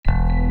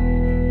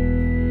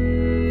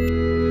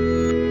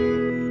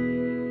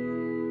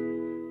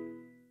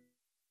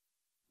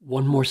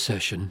one more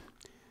session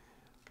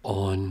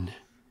on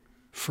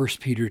 1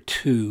 Peter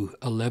 2,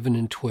 11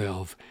 and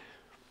 12,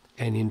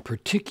 and in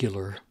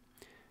particular,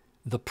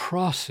 the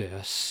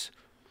process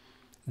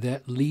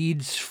that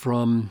leads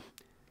from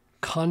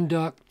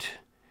conduct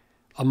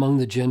among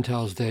the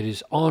Gentiles that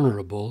is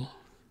honorable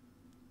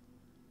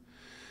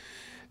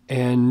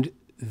and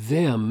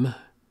them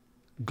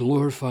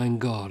glorifying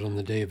God on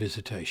the day of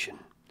visitation.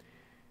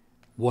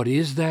 What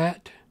is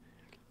that,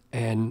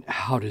 and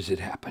how does it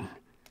happen?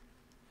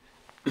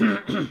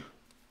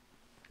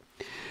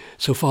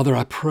 So, Father,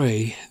 I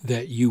pray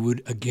that you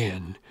would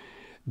again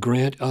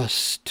grant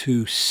us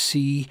to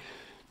see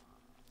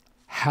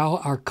how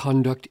our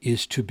conduct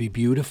is to be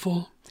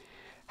beautiful,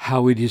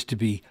 how it is to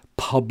be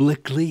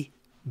publicly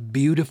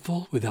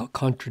beautiful without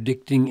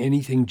contradicting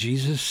anything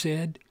Jesus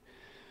said,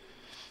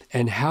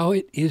 and how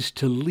it is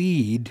to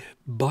lead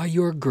by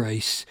your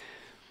grace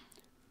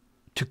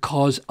to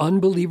cause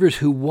unbelievers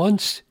who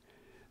once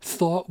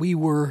thought we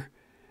were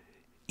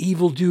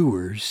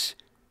evildoers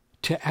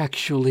to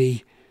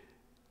actually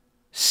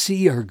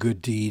see our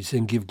good deeds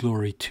and give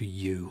glory to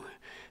you.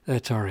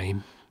 That's our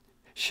aim.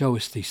 Show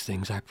us these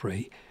things, I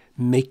pray.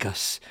 Make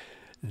us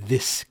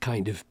this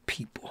kind of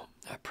people.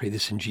 I pray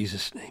this in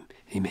Jesus' name.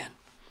 Amen.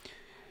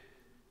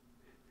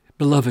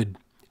 Beloved,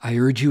 I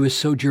urge you as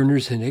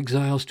sojourners and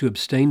exiles to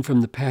abstain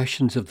from the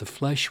passions of the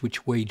flesh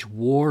which wage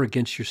war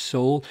against your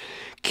soul.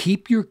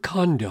 Keep your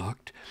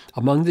conduct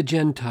among the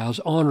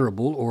Gentiles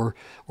honorable or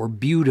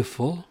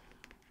beautiful.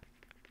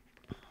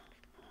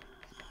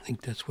 I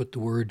think that's what the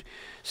word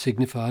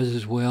signifies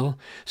as well.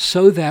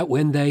 So that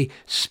when they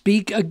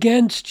speak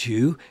against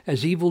you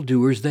as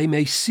evildoers, they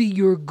may see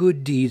your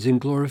good deeds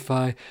and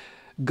glorify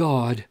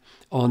God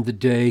on the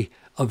day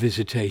of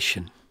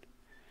visitation.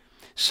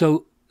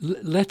 So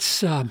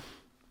let's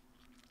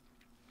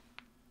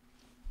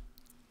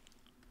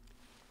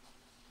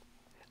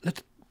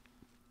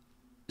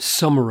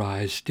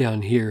summarize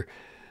down here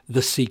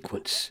the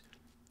sequence.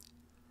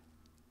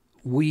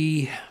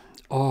 We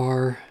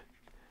are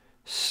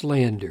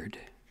slandered.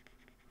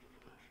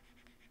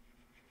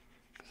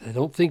 I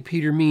don't think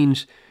Peter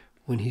means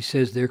when he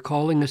says they're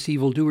calling us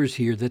evildoers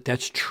here that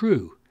that's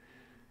true.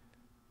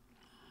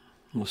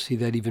 We'll see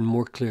that even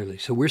more clearly.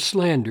 So we're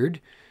slandered,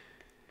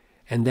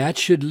 and that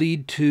should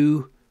lead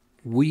to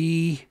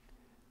we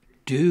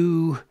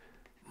do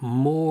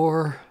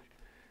more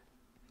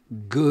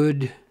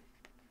good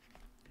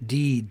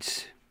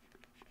deeds.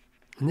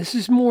 And this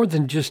is more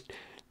than just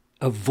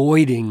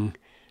avoiding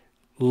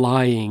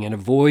lying and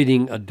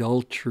avoiding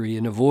adultery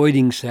and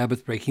avoiding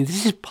Sabbath breaking.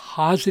 This is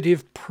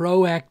positive,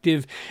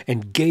 proactive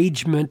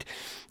engagement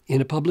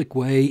in a public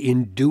way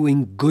in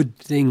doing good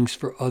things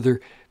for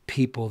other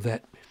people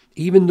that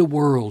even the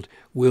world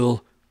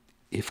will,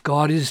 if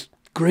God is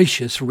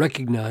gracious,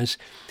 recognize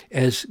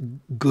as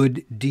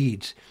good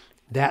deeds.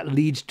 That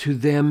leads to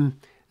them,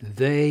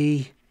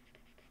 they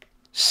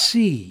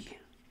see.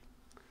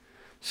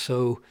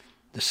 So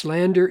the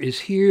slander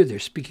is here. They're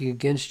speaking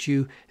against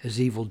you as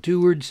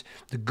evildoers.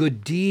 The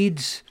good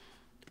deeds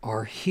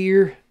are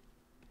here,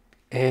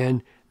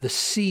 and the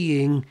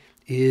seeing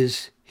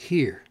is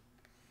here.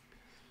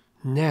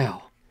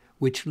 Now,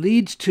 which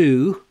leads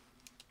to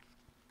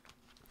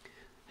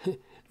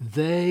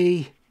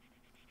they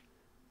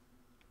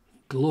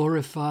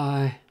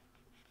glorify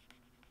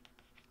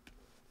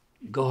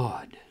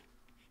God.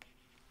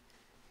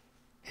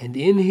 And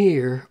in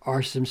here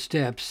are some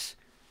steps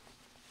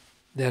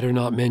that are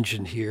not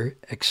mentioned here,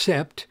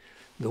 except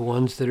the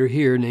ones that are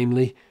here,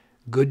 namely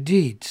good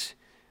deeds.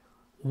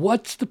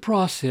 What's the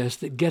process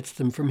that gets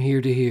them from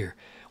here to here?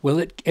 Well,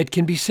 it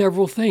can be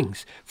several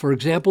things. For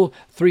example,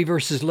 3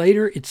 verses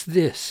later, it's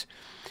this.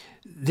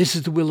 This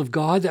is the will of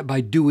God, that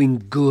by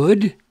doing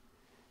good,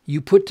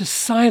 you put to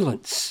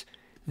silence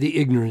the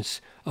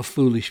ignorance of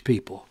foolish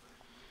people.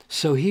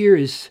 So here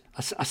is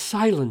a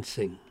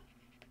silencing.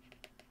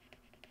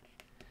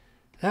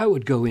 That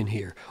would go in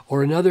here.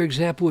 Or another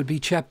example would be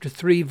chapter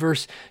 3,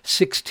 verse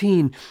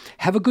 16.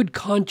 Have a good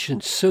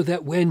conscience so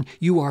that when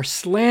you are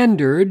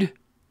slandered,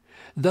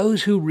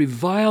 those who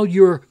revile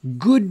your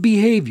good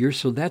behavior,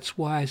 so that's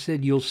why I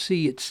said you'll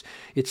see it's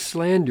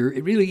slander.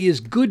 It really is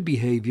good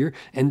behavior,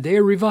 and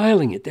they're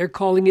reviling it. They're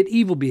calling it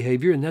evil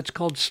behavior, and that's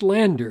called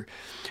slander.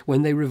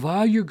 When they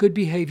revile your good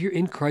behavior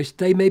in Christ,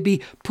 they may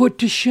be put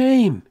to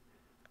shame.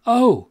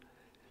 Oh,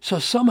 so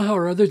somehow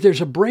or other there's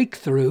a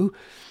breakthrough,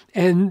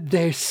 and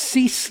they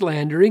cease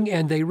slandering,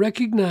 and they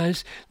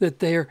recognize that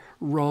they're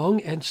wrong,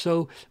 and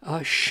so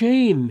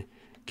shame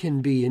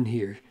can be in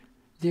here.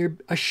 They're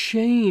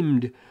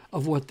ashamed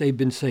of what they've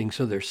been saying.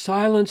 So they're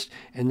silenced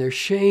and they're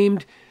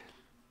shamed,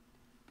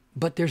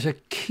 but there's a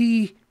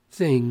key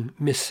thing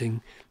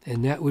missing,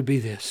 and that would be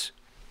this.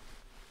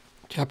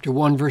 Chapter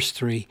 1, verse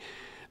 3.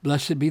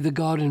 Blessed be the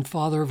God and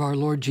Father of our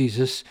Lord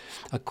Jesus.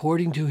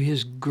 According to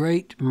his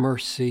great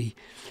mercy,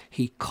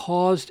 he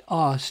caused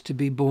us to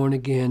be born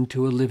again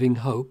to a living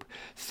hope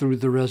through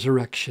the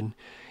resurrection.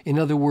 In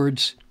other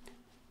words,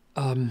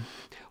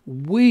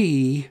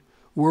 we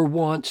were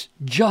once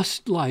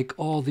just like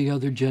all the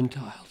other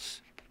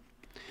Gentiles.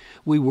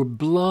 We were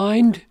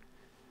blind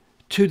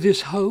to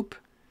this hope.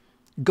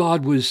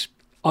 God was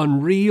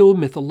unreal,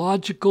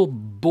 mythological,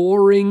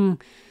 boring.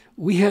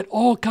 We had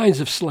all kinds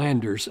of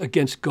slanders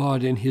against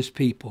God and his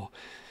people.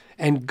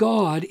 And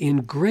God,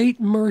 in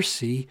great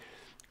mercy,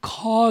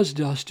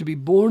 caused us to be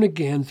born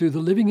again through the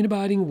living and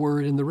abiding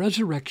word and the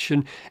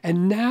resurrection.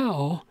 And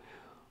now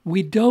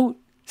we don't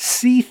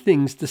see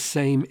things the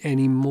same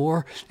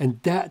anymore. And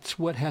that's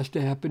what has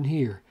to happen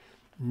here.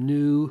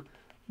 New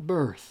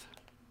birth.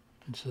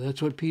 And so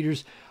that's what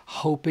Peter's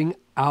hoping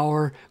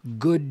our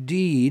good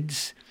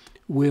deeds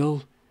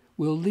will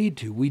lead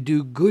to. We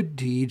do good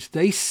deeds.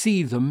 They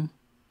see them.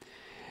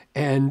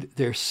 And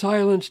they're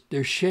silenced,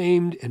 they're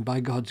shamed, and by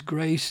God's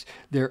grace,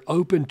 they're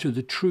open to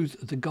the truth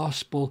of the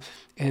gospel,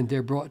 and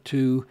they're brought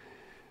to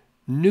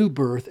new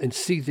birth and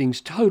see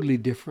things totally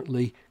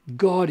differently.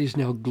 God is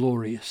now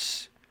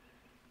glorious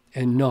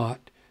and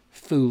not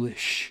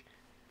foolish.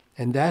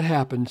 And that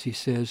happens, he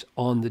says,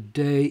 on the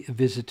day of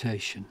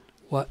visitation.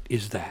 What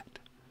is that?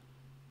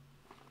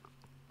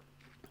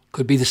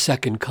 Could be the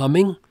second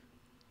coming.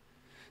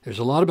 There's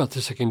a lot about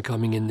the second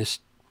coming in this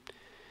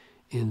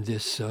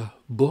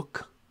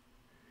book.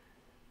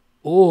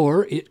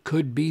 Or it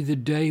could be the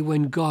day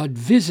when God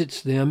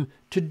visits them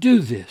to do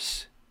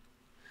this.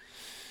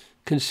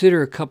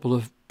 Consider a couple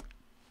of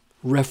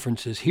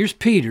references. Here's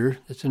Peter,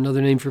 that's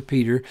another name for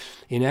Peter,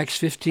 in Acts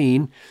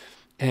 15.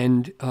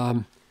 And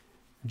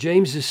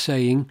James is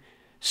saying,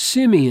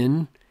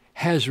 Simeon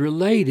has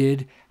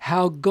related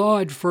how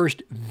God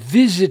first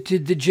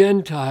visited the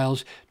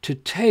Gentiles to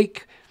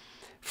take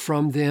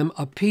from them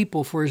a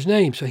people for his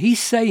name. So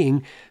he's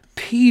saying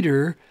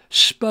Peter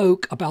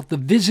spoke about the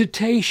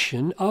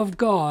visitation of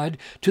God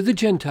to the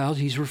Gentiles.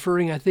 He's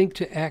referring, I think,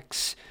 to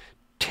Acts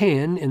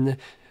 10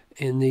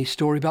 in the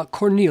story about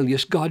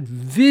Cornelius. God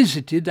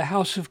visited the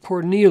house of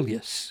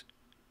Cornelius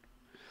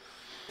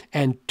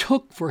and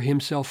took for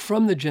himself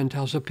from the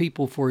Gentiles a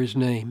people for his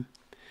name.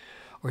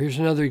 Or here's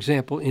another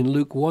example in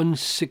Luke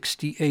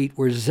 1:68,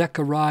 where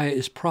Zechariah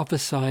is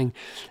prophesying,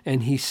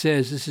 and he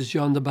says, this is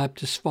John the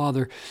Baptist's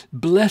father,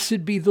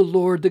 "Blessed be the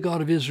Lord, the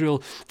God of Israel,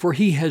 for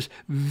he has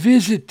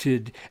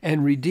visited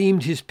and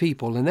redeemed his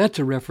people." And that's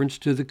a reference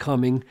to the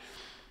coming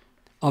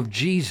of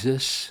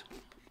Jesus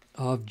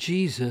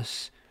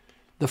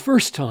the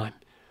first time.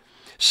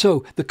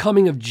 So the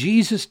coming of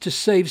Jesus to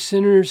save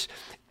sinners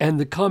and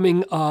the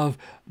coming of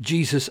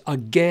Jesus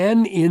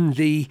again in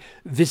the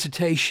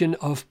visitation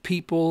of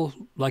people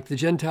like the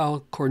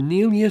Gentile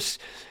Cornelius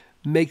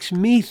makes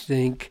me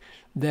think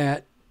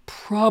that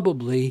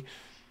probably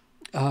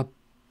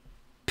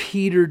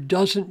Peter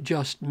doesn't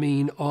just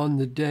mean on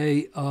the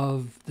day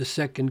of the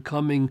second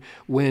coming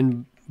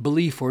when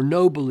belief or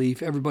no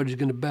belief, everybody's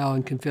going to bow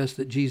and confess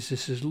that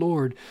Jesus is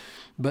Lord.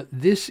 But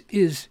this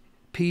is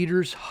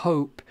Peter's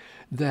hope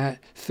that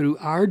through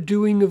our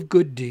doing of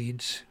good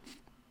deeds,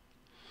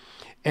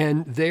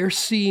 and they're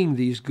seeing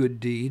these good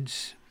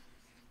deeds,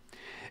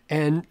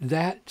 and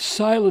that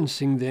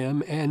silencing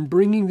them and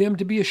bringing them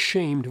to be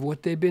ashamed of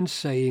what they've been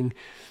saying,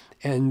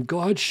 and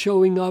God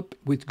showing up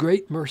with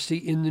great mercy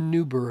in the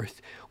new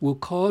birth will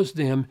cause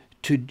them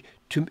to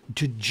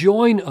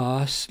join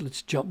us.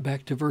 Let's jump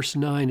back to verse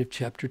 9 of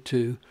chapter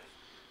 2.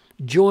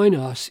 Join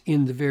us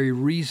in the very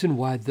reason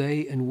why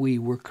they and we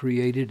were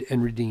created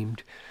and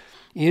redeemed,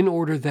 in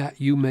order that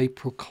you may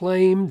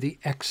proclaim the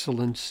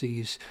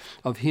excellencies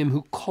of him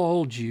who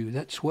called you.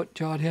 That's what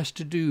God has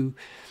to do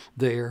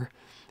there,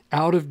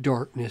 out of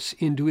darkness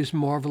into his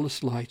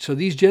marvelous light. So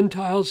these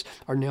Gentiles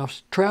are now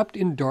trapped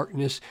in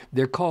darkness.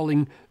 They're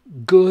calling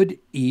good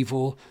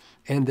evil,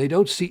 and they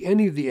don't see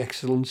any of the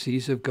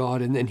excellencies of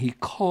God. And then he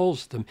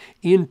calls them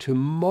into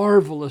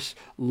marvelous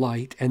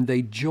light, and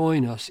they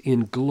join us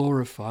in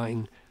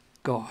glorifying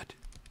God.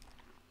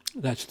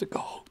 That's the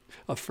goal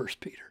of 1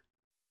 Peter.